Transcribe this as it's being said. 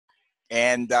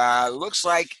And looks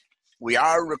like we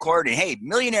are recording. Hey,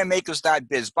 Millionaire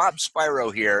Makers.Biz, Bob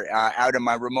Spiro here out in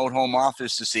my remote home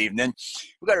office this evening.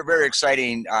 We've got a very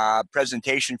exciting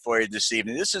presentation for you this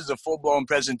evening. This is a full-blown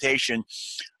presentation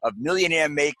of Millionaire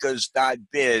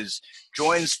Makers.Biz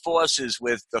joins forces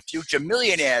with the Future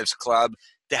Millionaires Club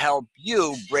to help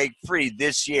you break free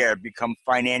this year, become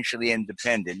financially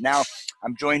independent. Now,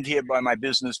 I'm joined here by my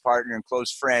business partner and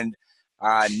close friend,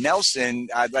 Nelson.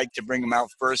 I'd like to bring him out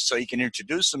first so he can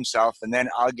introduce himself, and then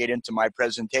I'll get into my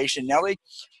presentation. Nelly,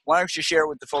 why don't you share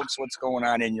with the folks what's going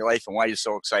on in your life and why you're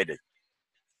so excited?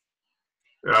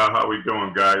 How we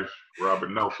doing, guys?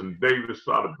 Robert Nelson Davis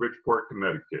out of Bridgeport,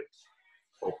 Connecticut.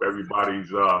 Hope everybody's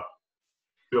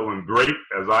feeling great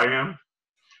as I am.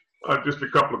 Just a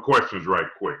couple of questions right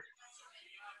quick.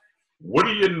 What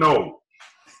do you know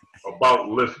about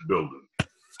list building?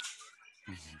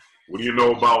 What do you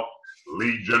know about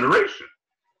lead generation?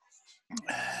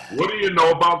 What do you know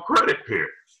about credit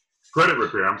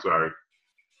repair, I'm sorry.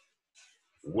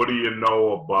 What do you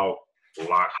know about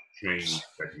blockchain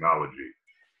technology?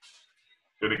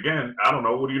 Then again, I don't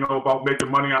know, what do you know about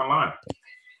making money online?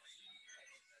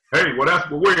 Hey, well, that's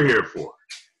what we're here for.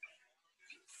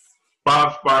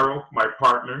 Bob Spiro, my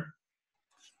partner,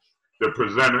 the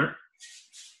presenter,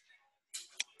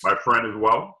 my friend as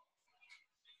well.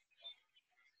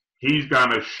 He's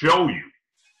gonna show you.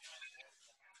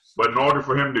 But in order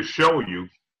for him to show you,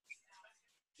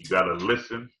 you gotta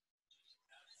listen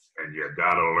and you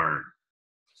gotta learn.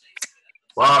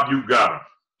 Bob, you got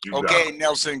him. Okay,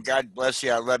 Nelson, God bless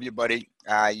you. I love you, buddy.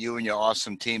 You and your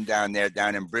awesome team down there,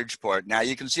 down in Bridgeport. Now,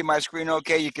 you can see my screen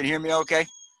okay? You can hear me okay?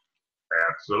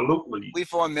 Absolutely. We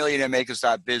formed Millionaire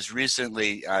Makers.Biz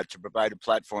recently to provide a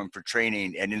platform for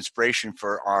training and inspiration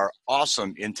for our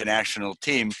awesome international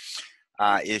team,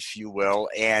 if you will.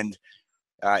 And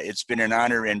it's been an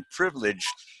honor and privilege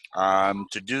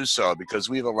to do so, because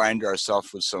we've aligned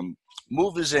ourselves with some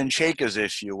movers and shakers,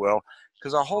 if you will,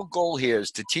 because our whole goal here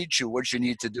is to teach you what you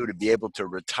need to do to be able to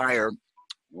retire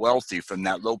wealthy from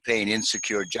that low-paying,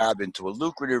 insecure job into a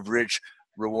lucrative, rich,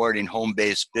 rewarding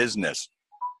home-based business.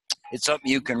 It's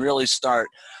something you can really start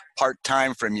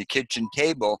part-time from your kitchen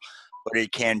table, but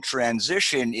it can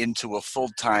transition into a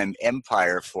full-time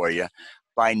empire for you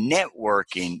by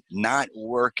networking, not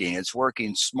working. It's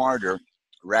working smarter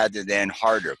rather than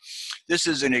harder. This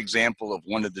is an example of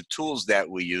one of the tools that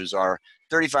we use, our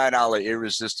 $35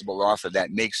 irresistible offer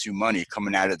that makes you money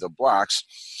coming out of the blocks,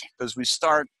 because we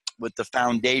start with the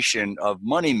foundation of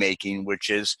money making, which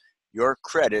is your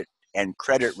credit and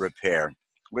credit repair.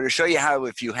 We're going to show you how,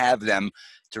 if you have them,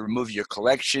 to remove your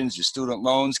collections, your student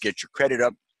loans, get your credit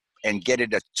up, and get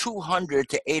it a $200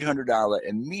 to $800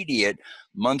 immediate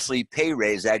monthly pay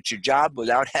raise at your job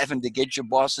without having to get your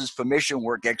boss's permission,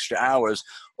 work extra hours,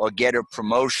 or get a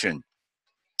promotion.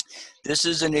 This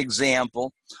is an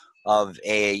example of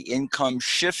a income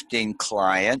shifting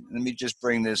client. Let me just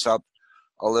bring this up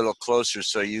a little closer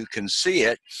so you can see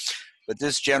it. But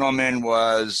this gentleman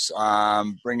was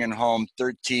bringing home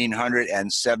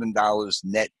 $1,307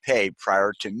 net pay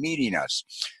prior to meeting us,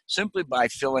 simply by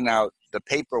filling out the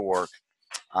paperwork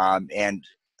and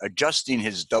adjusting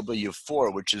his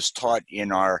W-4, which is taught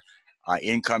in our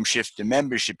income shifting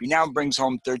membership. He now brings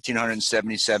home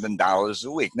 $1,377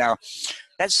 a week. Now,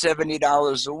 that's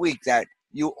 $70 a week that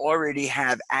you already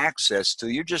have access to.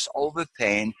 You're just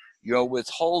overpaying your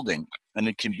withholding, and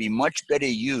it can be much better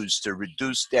used to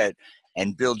reduce debt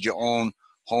and build your own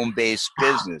home-based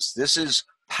business. This is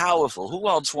powerful. Who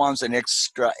else wants an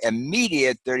extra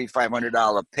immediate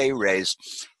 $3,500 pay raise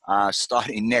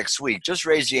starting next week? Just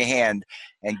raise your hand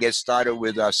and get started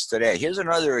with us today. Here's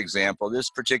another example. This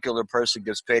particular person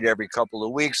gets paid every couple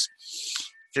of weeks,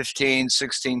 $15,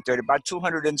 $16, $30, about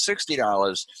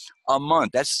 $260 a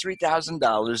month. That's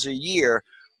 $3,000 a year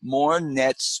more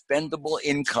net spendable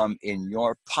income in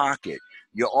your pocket.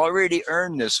 You already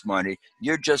earn this money.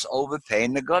 You're just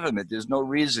overpaying the government. There's no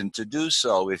reason to do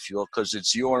so because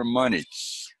it's your money.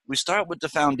 We start with the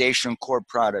foundation core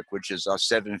product, which is our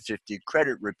 $750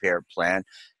 credit repair plan.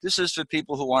 This is for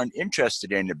people who aren't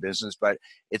interested in the business, but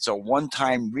it's a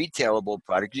one-time retailable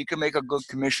product. You can make a good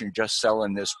commission just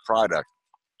selling this product.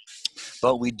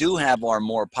 But we do have our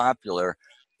more popular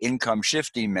income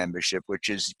shifting membership, which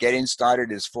is getting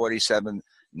started is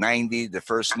 $47.90 the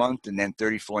first month and then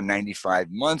 $34.95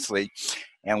 monthly.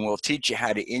 And we'll teach you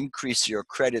how to increase your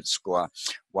credit score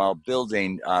while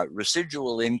building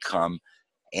residual income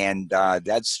And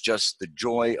that's just the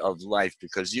joy of life,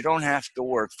 because you don't have to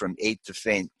work from 8 to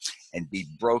 5 and be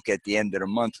broke at the end of the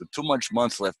month with too much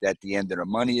month left at the end of the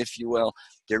money, if you will.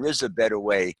 There is a better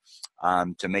way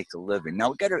to make a living. Now,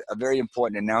 we've got a very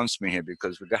important announcement here,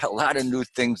 because we've got a lot of new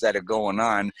things that are going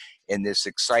on in this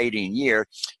exciting year.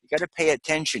 You got to pay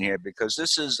attention here, because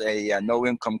this is a no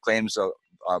income claims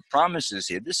promises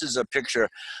here. This is a picture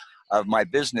of my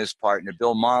business partner,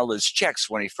 Bill Marler's checks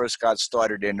when he first got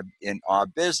started in our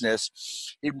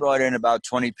business. He brought in about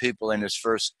 20 people in his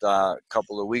first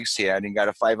couple of weeks here, and he got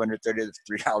a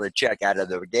 $533 check out of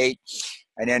the gate.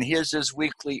 And then here's his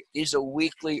weekly, these are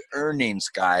weekly earnings,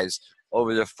 guys,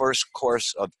 over the first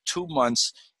course of 2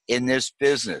 months in this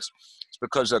business. It's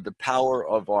because of the power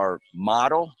of our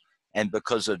model and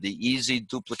because of the easy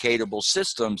duplicatable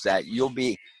systems that you'll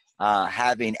be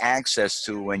having access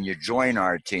to when you join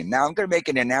our team. Now, I'm going to make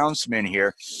an announcement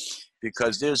here,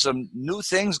 because there's some new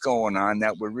things going on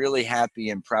that we're really happy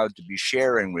and proud to be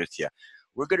sharing with you.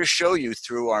 We're going to show you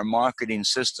through our marketing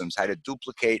systems how to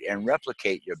duplicate and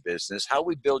replicate your business, how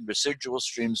we build residual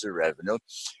streams of revenue,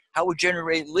 how we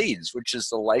generate leads, which is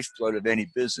the lifeblood of any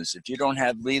business. If you don't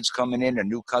have leads coming in and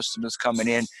new customers coming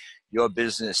in, your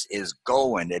business is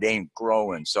going, it ain't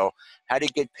growing. So how to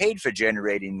get paid for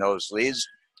generating those leads,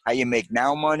 how you make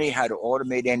now money, how to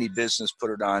automate any business,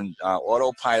 put it on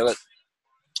autopilot,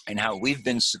 and how we've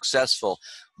been successful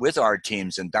with our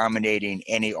teams in dominating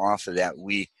any offer that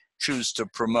we choose to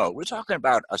promote. We're talking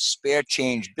about a spare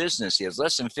change business here. It's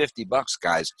less than 50 bucks,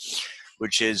 guys,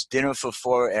 which is dinner for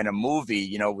 4 and a movie,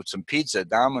 you know, with some pizza,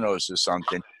 Domino's or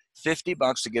something. 50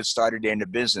 bucks to get started in the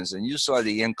business. And you saw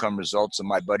the income results of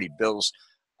my buddy Bill's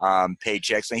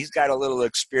paychecks. And he's got a little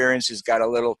experience. He's got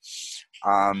a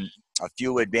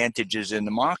few advantages in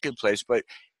the marketplace, but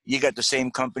you got the same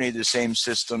company, the same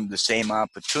system, the same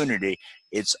opportunity.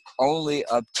 It's only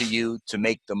up to you to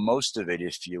make the most of it,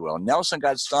 if you will. Nelson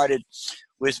got started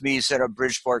with me. He set up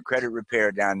Bridgeport Credit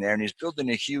Repair down there, and he's building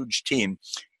a huge team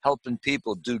helping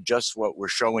people do just what we're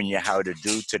showing you how to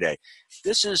do today.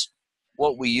 This is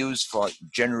what we use for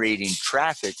generating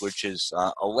traffic, which is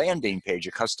a landing page,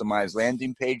 a customized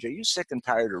landing page. Are you sick and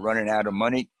tired of running out of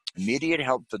money? Immediate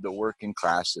help for the working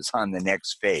class is on the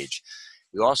next page.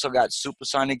 We also got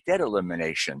supersonic debt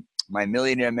elimination, my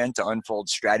Millionaire Mentor Unfold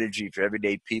strategy for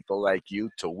everyday people like you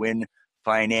to win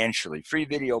financially. Free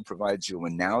video provides you a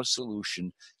now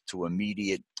solution to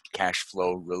immediate cash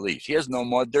flow relief. Here's no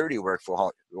more dirty work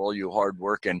for all you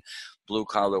hard-working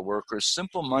blue-collar workers.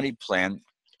 Simple money plan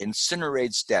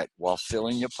incinerates debt while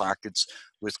filling your pockets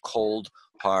with cold,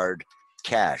 hard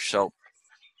cash. So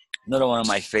another one of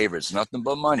my favorites, nothing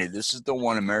but money. This is the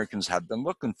one Americans have been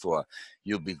looking for.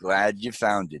 You'll be glad you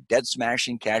found it. Debt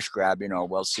smashing, cash grabbing, our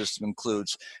wealth system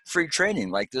includes free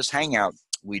training like this hangout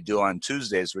we do on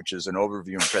Tuesdays, which is an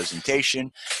overview and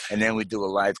presentation. And then we do a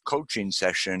live coaching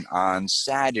session on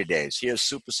Saturdays. Here's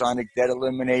supersonic debt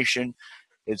elimination.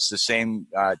 It's the same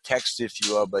text, if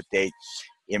you will, but they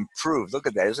improve. Look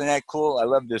at that. Isn't that cool? I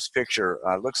love this picture.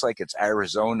 Looks like it's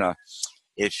Arizona,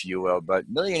 if you will, but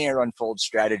Millionaire Unfold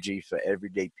strategy for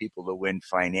everyday people to win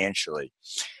financially.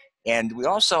 And we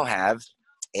also have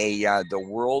the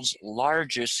world's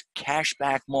largest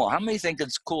cashback mall. How many think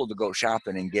it's cool to go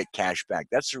shopping and get cash back?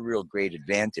 That's a real great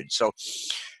advantage. So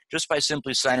just by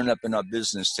simply signing up in our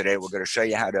business today, we're going to show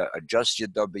you how to adjust your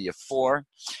W-4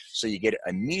 so you get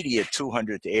immediate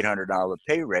 $200 to $800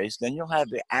 pay raise. Then you'll have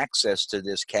the access to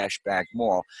this cashback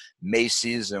mall,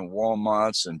 Macy's and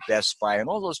Walmart's and Best Buy and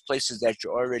all those places that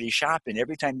you're already shopping.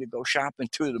 Every time you go shopping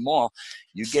through the mall,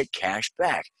 you get cash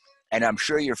back. And I'm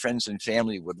sure your friends and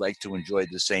family would like to enjoy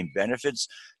the same benefits.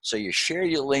 So you share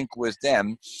your link with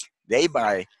them. They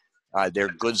buy their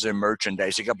goods and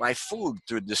merchandise. You can buy food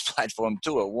through this platform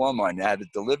too at Walmart and have it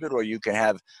delivered, or you can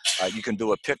have, you can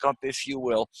do a pickup, if you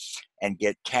will, and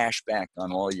get cash back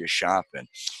on all your shopping.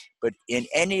 But in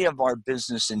any of our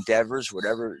business endeavors,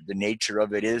 whatever the nature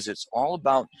of it is, it's all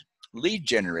about lead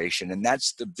generation, and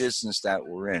that's the business that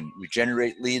we're in. We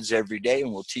generate leads every day,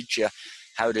 and we'll teach you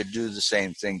how to do the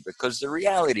same thing, because the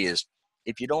reality is,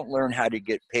 if you don't learn how to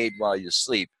get paid while you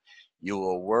sleep, you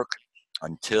will work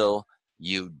until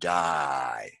you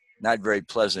die. Not very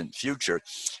pleasant future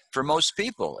for most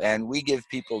people. And we give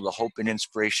people the hope and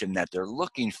inspiration that they're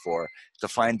looking for to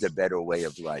find a better way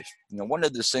of life. You know, one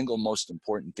of the single most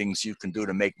important things you can do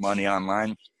to make money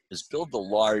online is build a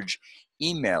large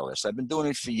email list. I've been doing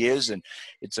it for years, and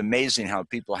it's amazing how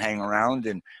people hang around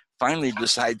and finally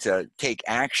decide to take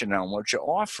action on what you're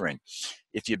offering.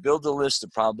 If you build a list, the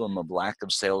problem of lack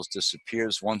of sales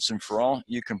disappears once and for all.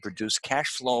 You can produce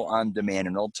cash flow on demand,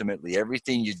 and ultimately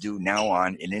everything you do now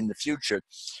on and in the future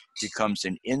becomes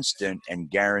an instant and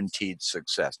guaranteed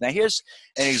success. Now, here's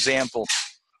an example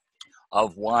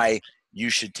of why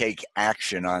you should take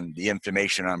action on the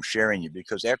information I'm sharing you,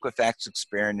 because Equifax,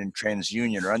 Experian, and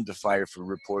TransUnion are under fire for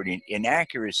reporting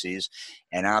inaccuracies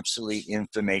and obsolete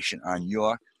information on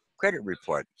your credit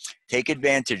report. Take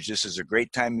advantage. This is a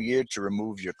great time of year to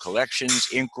remove your collections,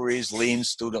 inquiries, liens,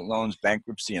 student loans,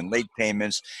 bankruptcy, and late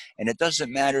payments. And it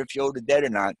doesn't matter if you owe the debt or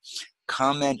not.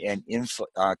 Comment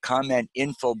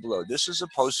info below. This is a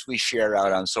post we share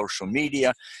out on social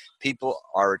media. People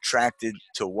are attracted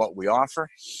to what we offer,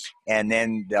 and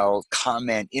then they'll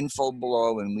comment info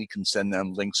below, and we can send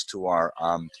them links to our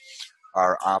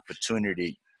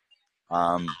opportunity,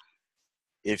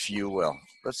 if you will.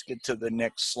 Let's get to the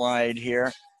next slide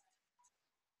here.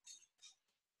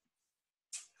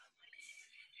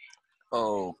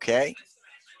 Okay.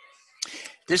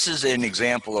 This is an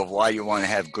example of why you want to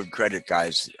have good credit,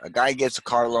 guys. A guy gets a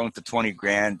car loan for 20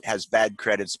 grand, has bad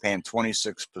credits, paying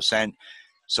 26%.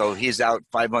 So he's out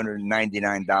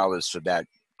 $599 for that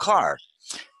car.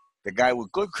 The guy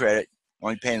with good credit,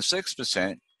 only paying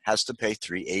 6%, has to pay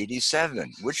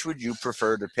 $387. Which would you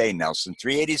prefer to pay, Nelson?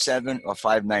 $387 or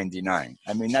 $599?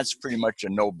 I mean, that's pretty much a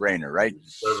no-brainer, right?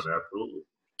 Absolutely.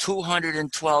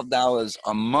 $212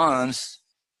 a month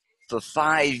for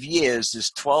 5 years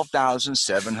is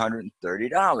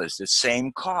 $12,730. The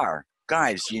same car.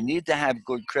 Guys, you need to have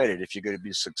good credit if you're going to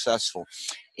be successful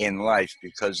in life,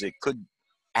 because it could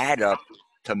add up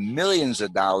to millions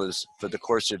of dollars for the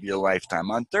course of your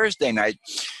lifetime. On Thursday night,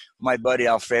 my buddy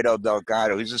Alfredo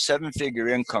Delgado, he's a 7-figure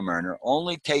income earner.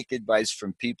 Only take advice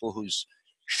from people whose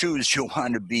shoes you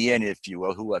want to be in, if you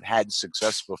will, who have had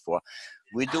success before.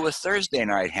 We do a Thursday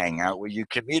night hangout where you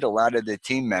can meet a lot of the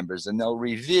team members, and they'll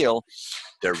reveal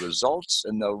their results,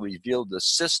 and they'll reveal the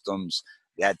systems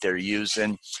that they're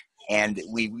using. And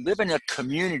we live in a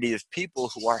community of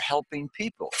people who are helping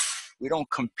people. We don't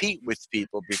compete with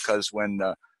people, because when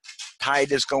the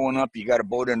tide is going up, you got a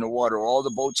boat in the water, all the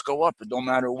boats go up. It don't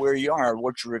matter where you are,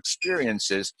 what your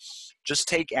experience is. Just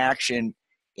take action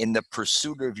in the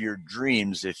pursuit of your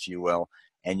dreams, if you will,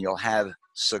 and you'll have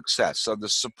success. So the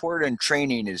support and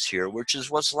training is here, which is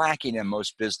what's lacking in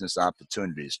most business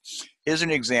opportunities. Here's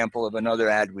an example of another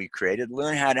ad we created.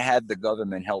 Learn how to have the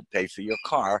government help pay for your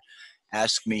car.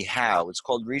 Ask me how. It's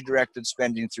called Redirected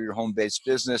Spending Through Your Home-Based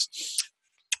Business.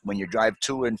 When you drive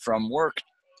to and from work,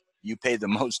 you pay the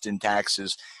most in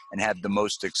taxes and have the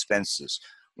most expenses.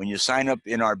 When you sign up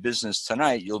in our business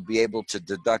tonight, you'll be able to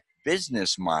deduct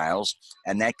business miles,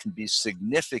 and that can be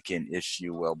significant, if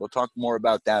you will. We'll talk more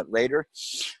about that later,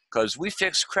 because we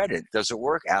fix credit. Does it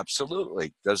work?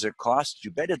 Absolutely. Does it cost?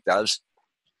 You bet it does.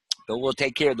 But we'll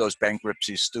take care of those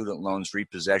bankruptcies, student loans,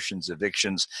 repossessions,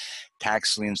 evictions,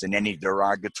 tax liens, and any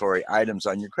derogatory items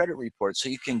on your credit report, so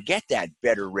you can get that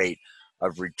better rate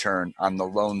of return on the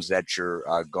loans that you're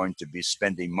going to be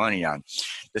spending money on.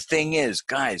 The thing is,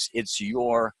 guys, it's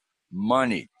your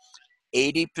money.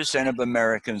 80% of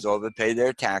Americans overpay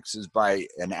their taxes by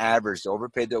an average,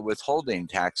 overpay their withholding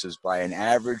taxes by an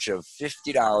average of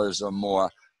 $50 or more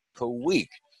per week.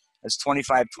 That's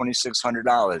 $2,500,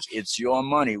 $2,600. It's your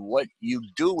money. What you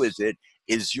do with it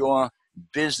is your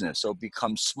business. So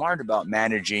become smart about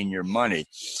managing your money.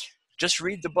 Just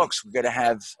read the books. We're going to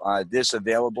have this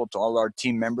available to all our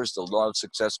team members, The Law of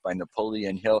Success by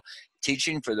Napoleon Hill,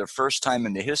 teaching for the first time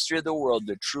in the history of the world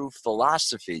the true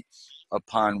philosophy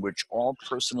upon which all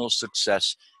personal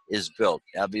success is built.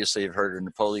 Obviously, you've heard of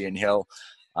Napoleon Hill.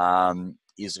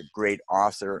 He's a great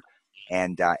author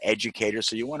and educator.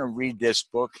 So you want to read this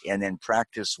book and then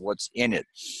practice what's in it.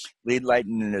 Lead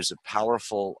Lightning is a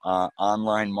powerful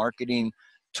online marketing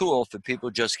tool for people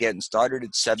just getting started.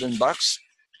 It's $7.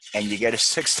 And you get a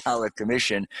 $6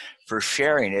 commission for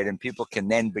sharing it, and people can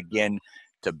then begin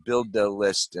to build their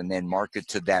list and then market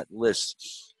to that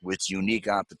list with unique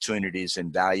opportunities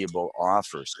and valuable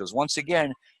offers. Because once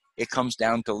again, it comes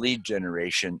down to lead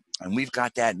generation, and we've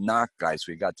got that knocked, guys.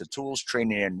 We've got the tools,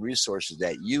 training, and resources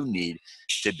that you need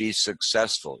to be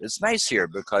successful. It's nice here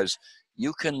because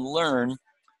you can learn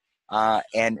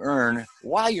and earn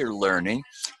while you're learning.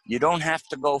 You don't have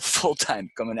to go full-time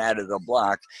coming out of the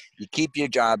block. You keep your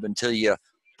job until your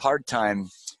part-time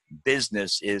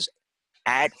business is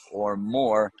at or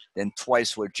more than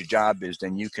twice what your job is.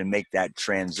 Then you can make that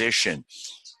transition.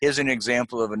 Here's an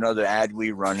example of another ad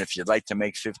we run. If you'd like to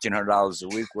make $1,500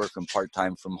 a week working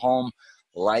part-time from home,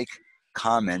 like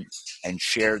comment, and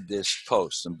share this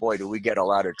post. And boy, do we get a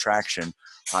lot of traction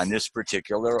on this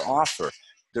particular offer.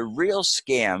 The real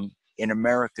scam in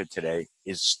America today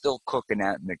is still cooking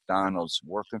at McDonald's,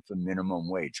 working for minimum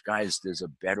wage. Guys, there's a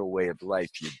better way of life.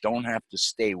 You don't have to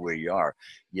stay where you are.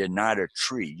 You're not a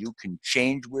tree. You can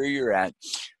change where you're at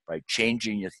by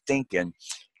changing your thinking,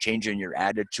 changing your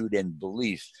attitude and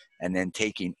belief, and then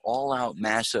taking all out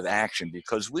massive action,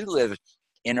 because we live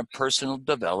in a personal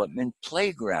development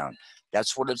playground.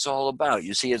 That's what it's all about.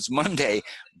 You see, it's Monday,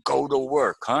 go to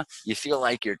work, huh? You feel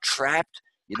like you're trapped.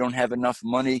 You don't have enough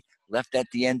money left at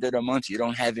the end of the month. You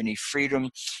don't have any freedom.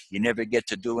 You never get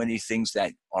to do any things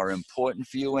that are important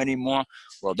for you anymore.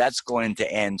 Well, that's going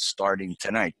to end starting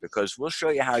tonight, because we'll show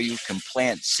you how you can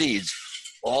plant seeds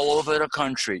all over the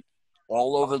country,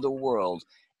 all over the world,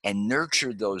 and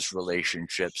nurture those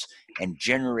relationships and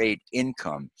generate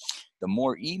income. The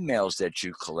more emails that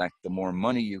you collect, the more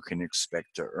money you can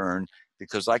expect to earn,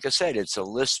 because like I said, it's a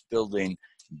list building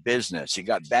business. You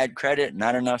got bad credit,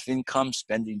 not enough income,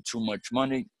 spending too much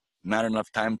money, not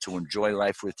enough time to enjoy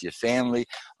life with your family.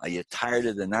 Are you tired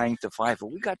of the 9 to 5?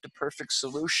 Well, we got the perfect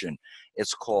solution.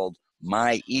 It's called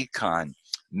My Econ.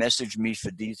 Message me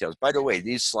for details. By the way,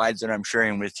 these slides that I'm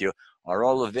sharing with you are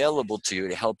all available to you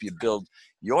to help you build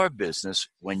your business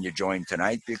when you join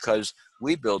tonight, because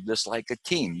we build this like a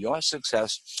team. Your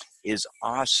success is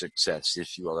our success,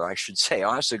 if you will. Or I should say,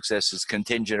 our success is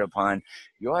contingent upon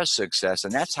your success,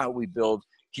 and that's how we build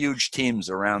huge teams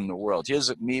around the world.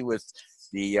 Here's me with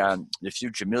the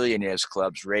Future Millionaires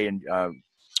Clubs, Ray and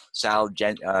Sal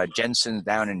Jensen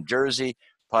down in Jersey,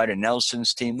 part of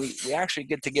Nelson's team. We actually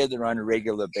get together on a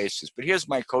regular basis. But here's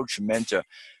my coach and mentor,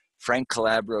 Frank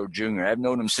Calabro Jr. I've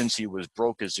known him since he was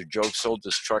broke as a joke, sold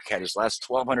his truck, had his last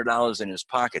 $1,200 in his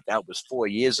pocket. That was 4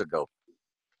 years ago.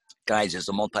 Guys, he's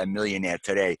a multimillionaire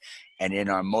today. And in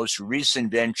our most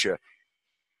recent venture,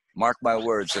 mark my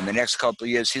words, in the next couple of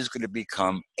years, he's going to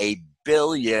become a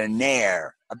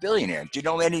billionaire. A billionaire. Do you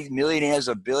know any millionaires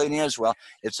or billionaires? Well,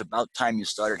 it's about time you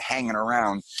started hanging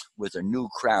around with a new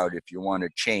crowd if you want to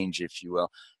change, if you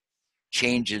will.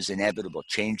 Change is inevitable.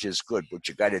 Change is good. What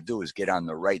you got to do is get on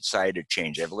the right side of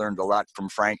change. I've learned a lot from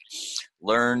Frank.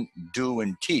 Learn, do,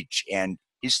 and teach. And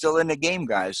he's still in the game,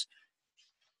 guys.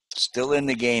 Still in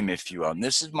the game, if you will. And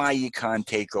this is My Econ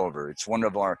Takeover. It's one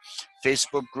of our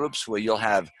Facebook groups where you'll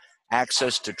have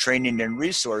access to training and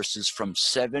resources from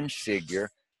 7-figure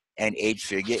and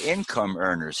 8-figure income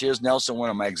earners. Here's Nelson, one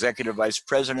of my executive vice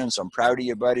presidents. I'm proud of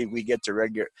you, buddy. We get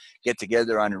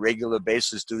together on a regular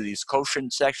basis, do these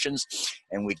quotient sections,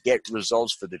 and we get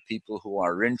results for the people who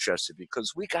are interested,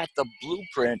 because we got the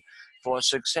blueprint for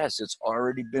success. It's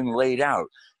already been laid out.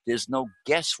 There's no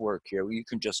guesswork here. You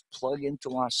can just plug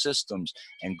into our systems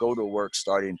and go to work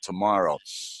starting tomorrow.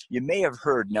 You may have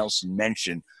heard Nelson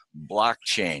mention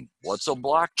blockchain. What's a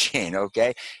blockchain?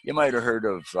 Okay. You might have heard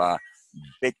of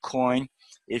Bitcoin,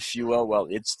 if you will. Well,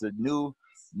 it's the new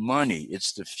money.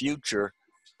 It's the future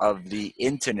of the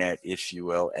internet, if you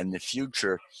will, and the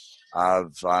future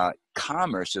of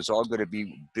commerce is all going to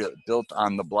be built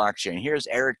on the blockchain. Here's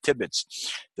Eric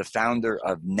Tibbetts, the founder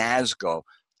of NASGO,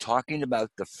 talking about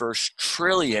the first $1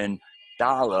 trillion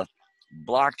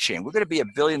blockchain. We're going to be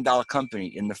 $1 billion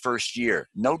company in the first year.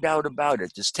 No doubt about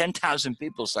it. There's 10,000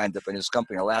 people signed up in this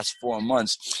company in the last 4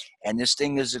 months, and this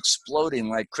thing is exploding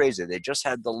like crazy. They just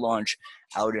had the launch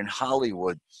out in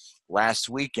Hollywood last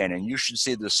weekend, and you should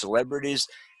see the celebrities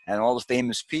and all the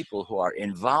famous people who are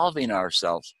involving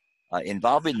themselves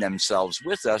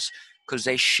with us, because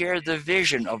they share the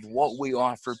vision of what we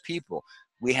offer people.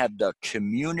 We have the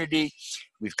community,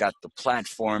 we've got the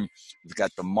platform, we've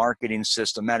got the marketing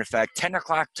system. Matter of fact, 10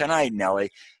 o'clock tonight, Nelly,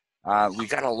 we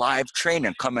got a live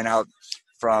training coming out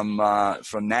from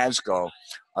NASGO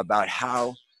about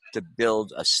how to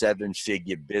build a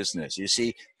 7-figure business. You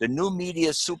see, the new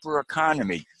media super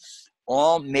economy,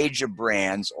 all major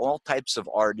brands, all types of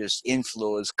artists,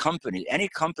 influencers, companies, any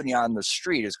company on the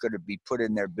street is going to be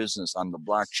putting their business on the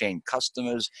blockchain.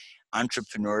 Customers,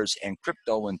 entrepreneurs, and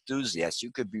crypto enthusiasts.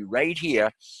 You could be right here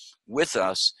with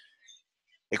us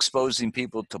exposing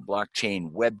people to blockchain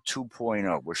Web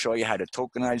 2.0. We'll show you how to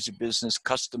tokenize your business,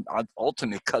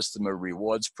 ultimate customer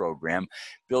rewards program,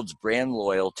 builds brand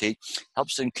loyalty,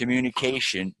 helps in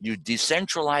communication. You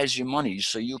decentralize your money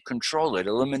so you control it,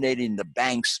 eliminating the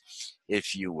banks,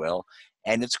 if you will.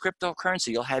 And it's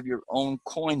cryptocurrency. You'll have your own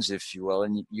coins, if you will,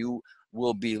 and you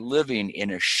will be living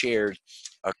in a shared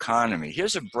economy.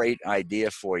 Here's a great idea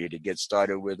for you to get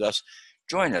started with us.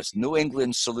 Join us, New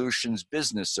England Solutions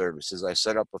Business Services. I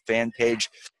set up a fan page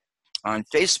on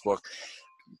Facebook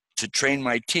to train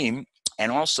my team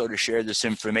and also to share this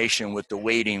information with the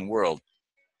waiting world.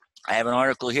 I have an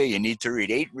article here you need to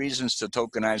read: 8 reasons to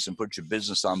tokenize and put your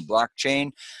business on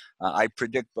blockchain. I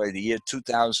predict by the year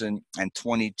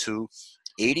 2022,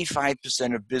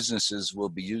 85% of businesses will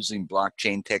be using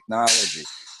blockchain technology.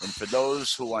 And for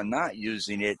those who are not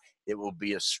using it, it will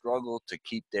be a struggle to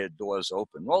keep their doors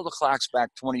open. Roll the clocks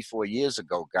back 24 years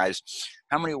ago, guys.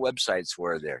 How many websites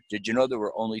were there? Did you know there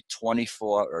were only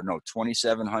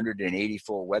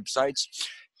 2,784 websites?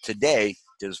 Today,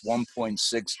 there's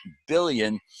 1.6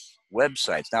 billion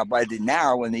websites.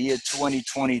 Now in the year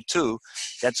 2022,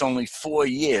 that's only 4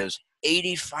 years.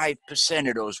 85%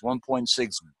 of those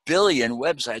 1.6 billion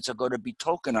websites are going to be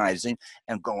tokenizing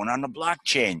and going on the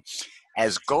blockchain.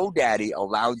 As GoDaddy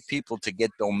allowed people to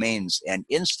get domains and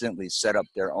instantly set up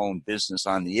their own business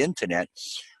on the internet,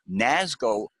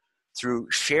 Nasgo, through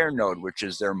ShareNode, which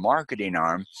is their marketing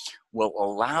arm, will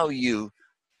allow you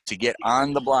to get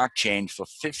on the blockchain for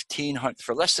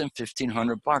less than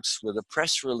 $1,500 with a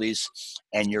press release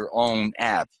and your own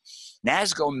app.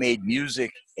 Nasgo made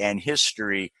music and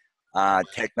history,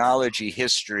 technology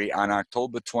history, on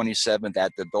October 27th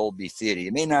at the Dolby Theater.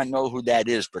 You may not know who that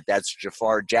is, but that's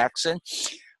Jafar Jackson,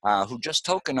 who just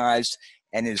tokenized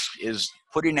and is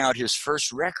putting out his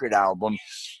first record album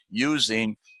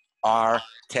using our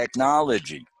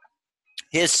technology.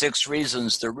 Here's 6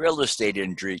 reasons the real estate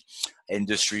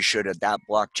industry should adopt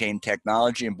blockchain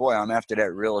technology. And boy, I'm after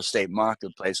that real estate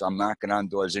marketplace. I'm knocking on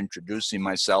doors, introducing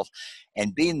myself,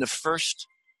 and being the first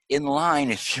in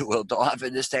line, if you will, to offer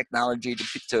this technology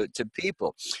to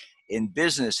people. In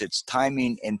business, it's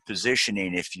timing and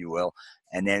positioning, if you will,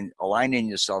 and then aligning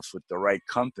yourself with the right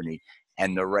company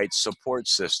and the right support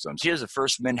systems. Here's the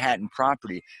first Manhattan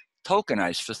property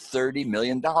tokenized for $30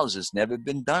 million. It's never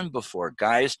been done before.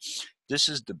 Guys, this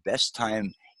is the best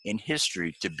time in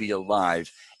history to be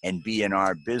alive and be in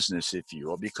our business, if you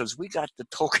will, because we got the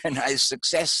tokenized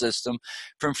success system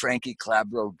from Frankie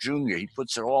Clabro Jr. He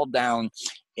puts it all down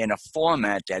in a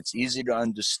format that's easy to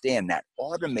understand, that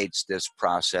automates this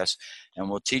process, and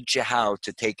will teach you how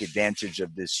to take advantage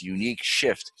of this unique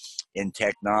shift in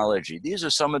technology. These are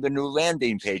some of the new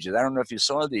landing pages. I don't know if you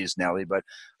saw these, Nelly, but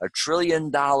a $1 trillion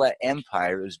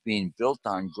empire is being built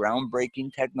on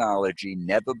groundbreaking technology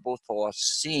never before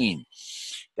seen.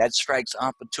 That strikes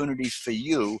opportunity for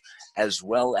you as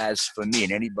well as for me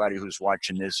and anybody who's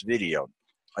watching this video.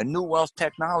 A new wealth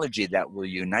technology that will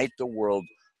unite the world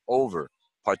over.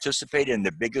 Participate in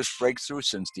the biggest breakthrough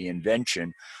since the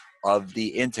invention of the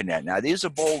internet. Now, these are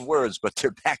bold words, but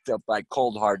they're backed up by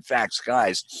cold, hard facts.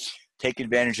 Guys, take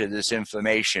advantage of this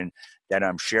information that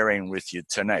I'm sharing with you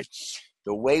tonight.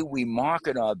 The way we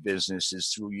market our business is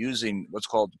through using what's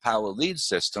called the Power Lead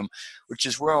system, which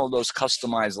is where all those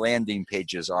customized landing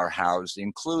pages are housed,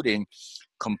 including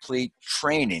complete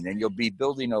training. And you'll be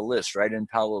building a list right in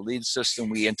Power Lead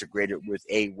system. We integrate it with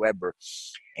Aweber,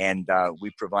 and we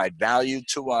provide value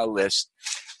to our list.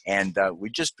 And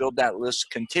we just build that list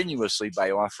continuously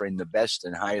by offering the best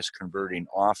and highest converting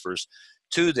offers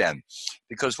to them.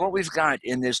 Because what we've got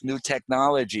in this new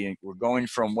technology, we're going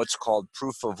from what's called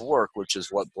proof of work, which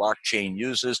is what blockchain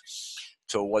uses,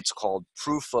 to what's called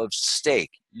proof of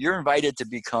stake. You're invited to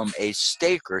become a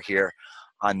staker here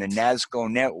on the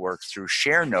Nasgo network through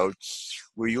ShareNode,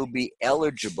 where you'll be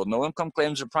eligible, no income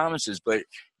claims or promises, but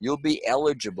you'll be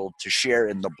eligible to share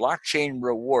in the blockchain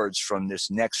rewards from this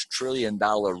next $1 trillion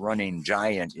running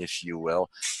giant, if you will.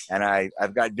 And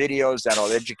I've got videos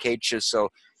that'll educate you so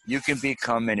you can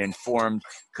become an informed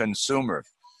consumer.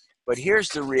 But here's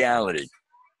the reality.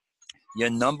 Your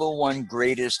number one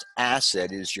greatest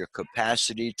asset is your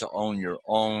capacity to own your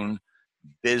own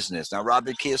business. Now,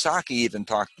 Robert Kiyosaki even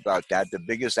talked about that. The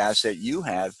biggest asset you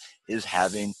have is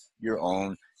having your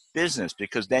own business,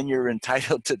 because then you're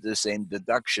entitled to the same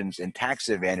deductions and tax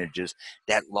advantages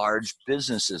that large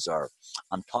businesses are.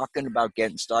 I'm talking about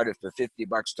getting started for $50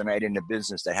 tonight in a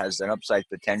business that has an upside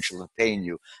potential of paying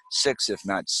you 6, if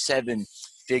not 7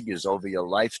 figures over your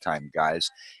lifetime, guys.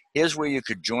 Here's where you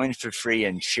could join for free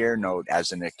and ShareNode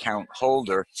as an account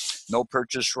holder. No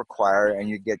purchase required, and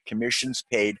you get commissions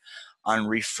paid on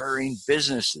referring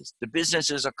businesses. The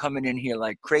businesses are coming in here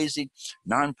like crazy.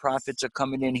 Nonprofits are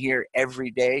coming in here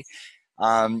every day.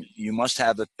 You must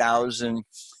have 1,000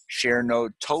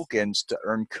 ShareNode tokens to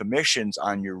earn commissions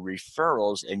on your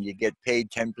referrals, and you get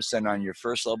paid 10% on your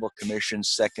first level commissions.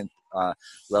 Second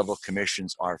level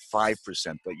commissions are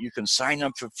 5%. But you can sign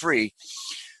up for free,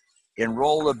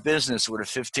 enroll a business with a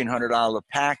 $1,500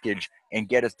 package, and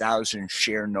get 1,000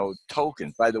 ShareNode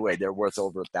tokens. By the way, they're worth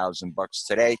over $1,000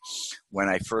 today. When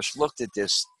I first looked at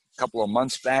this a couple of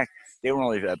months back, they were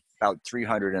only about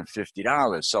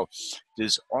 $350. So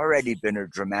there's already been a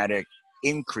dramatic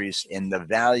increase in the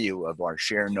value of our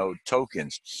share node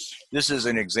tokens. This is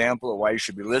an example of why you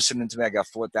should be listening to me. I got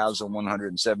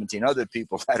 4,117 other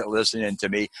people that are listening to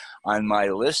me on my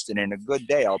list, and in a good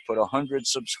day, I'll put 100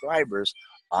 subscribers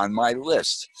on my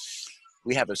list.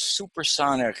 We have a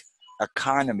supersonic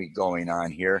economy going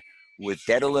on here with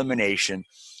debt elimination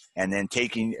and then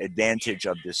taking advantage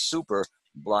of this super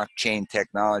blockchain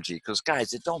technology. Because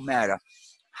guys, it don't matter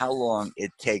how long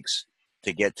it takes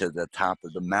to get to the top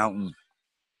of the mountain.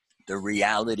 The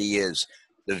reality is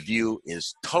the view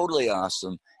is totally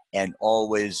awesome and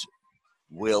always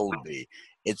will be.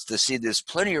 It's to see there's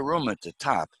plenty of room at the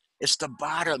top. It's the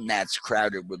bottom that's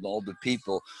crowded with all the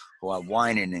people who are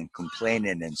whining and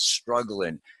complaining and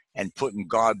struggling and putting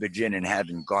garbage in and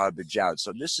having garbage out.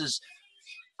 So this is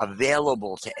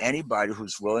available to anybody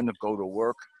who's willing to go to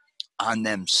work on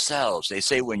themselves. They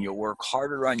say when you work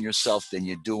harder on yourself than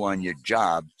you do on your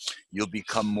job, you'll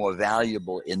become more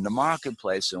valuable in the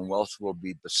marketplace and wealth will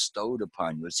be bestowed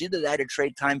upon you. It's either that or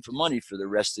trade time for money for the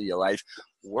rest of your life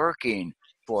working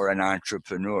for an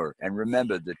entrepreneur. And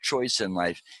remember, the choice in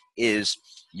life is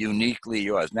uniquely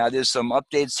yours. Now, there's some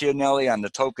updates here, Nelly, on the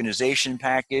tokenization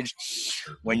package.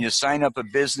 When you sign up a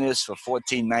business for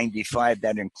 $14.95,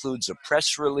 that includes a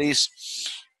press release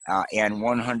and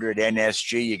 100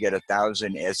 NSG. You get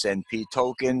 1,000 SNP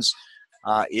tokens,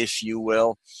 if you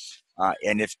will.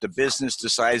 And if the business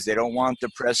decides they don't want the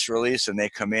press release and they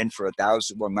come in for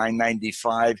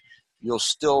 $9.95, you'll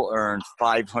still earn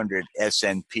 500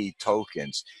 SNP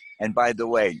tokens. And by the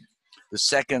way, the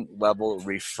second level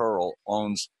referral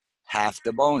owns half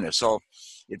the bonus. So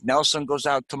if Nelson goes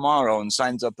out tomorrow and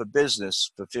signs up a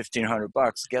business for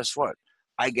 $1,500, guess what?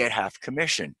 I get half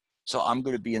commission. So I'm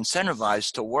going to be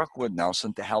incentivized to work with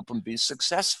Nelson to help him be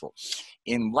successful.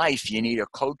 In life, you need a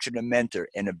coach and a mentor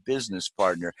and a business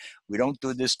partner. We don't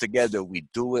do this together. We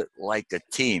do it like a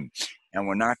team. And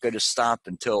we're not going to stop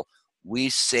until we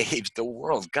save the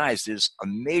world. Guys, there's a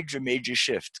major, major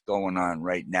shift going on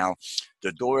right now.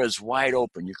 The door is wide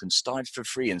open. You can start for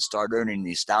free and start earning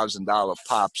these $1,000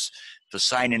 pops for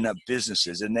signing up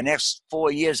businesses. In the next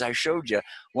 4 years, I showed you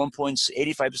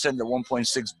 85% of the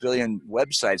 1.6 billion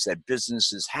websites that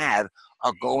businesses have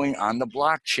are going on the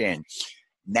blockchain.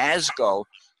 NASGO,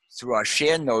 through our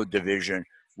share node division,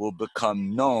 will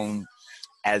become known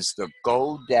as the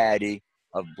GoDaddy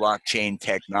of blockchain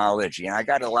technology. And I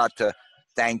got a lot to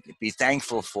be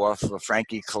thankful for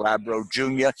Frankie Calabro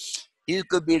Jr. He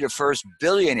could be the first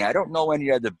billionaire. I don't know any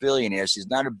other billionaires. He's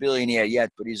not a billionaire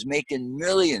yet, but he's making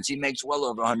millions. He makes well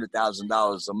over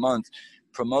 $100,000 a month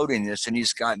promoting this, and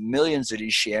he's got millions of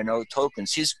these share node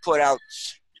tokens. He's put out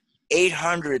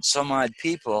 800 some odd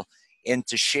people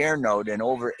into share node, and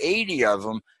over 80 of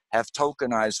them have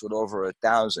tokenized with over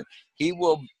 1,000. He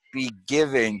will be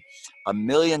giving $1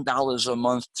 million a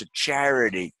month to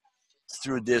charity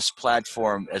through this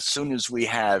platform as soon as we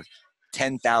have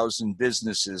 10,000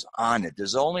 businesses on it.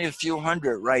 There's only a few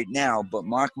hundred right now, but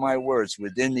mark my words,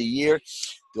 within the year,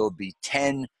 there'll be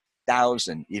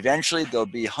 10,000. Eventually, there'll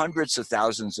be hundreds of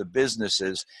thousands of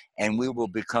businesses, and we will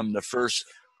become the first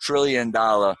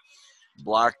trillion-dollar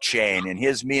blockchain. And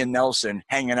here's me and Nelson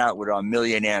hanging out with our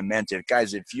millionaire mentor.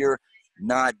 Guys, if you're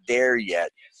not there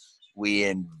yet, we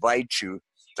invite you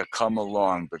to come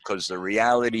along, because the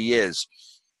reality is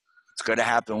it's going to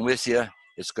happen with you.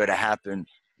 It's going to happen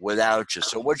without you.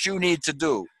 So what you need to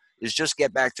do is just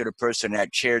get back to the person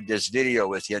that shared this video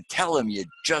with you. Tell them you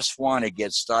just want to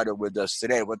get started with us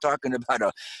today. We're talking about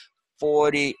a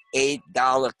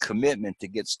 $48 commitment to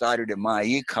get started in my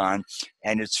econ,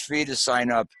 and it's free to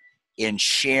sign up in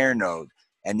ShareNode.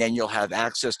 And then you'll have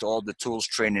access to all the tools,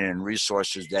 training, and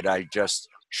resources that I just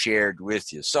shared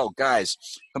with you. So guys,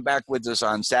 come back with us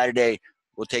on Saturday.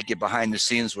 We'll take you behind the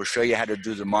scenes. We'll show you how to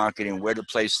do the marketing, where to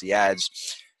place the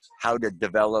ads, how to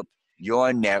develop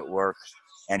your network,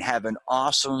 and have an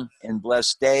awesome and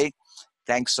blessed day.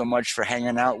 Thanks so much for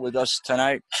hanging out with us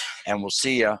tonight, and we'll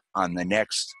see you on the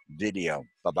next video.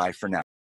 Bye-bye for now.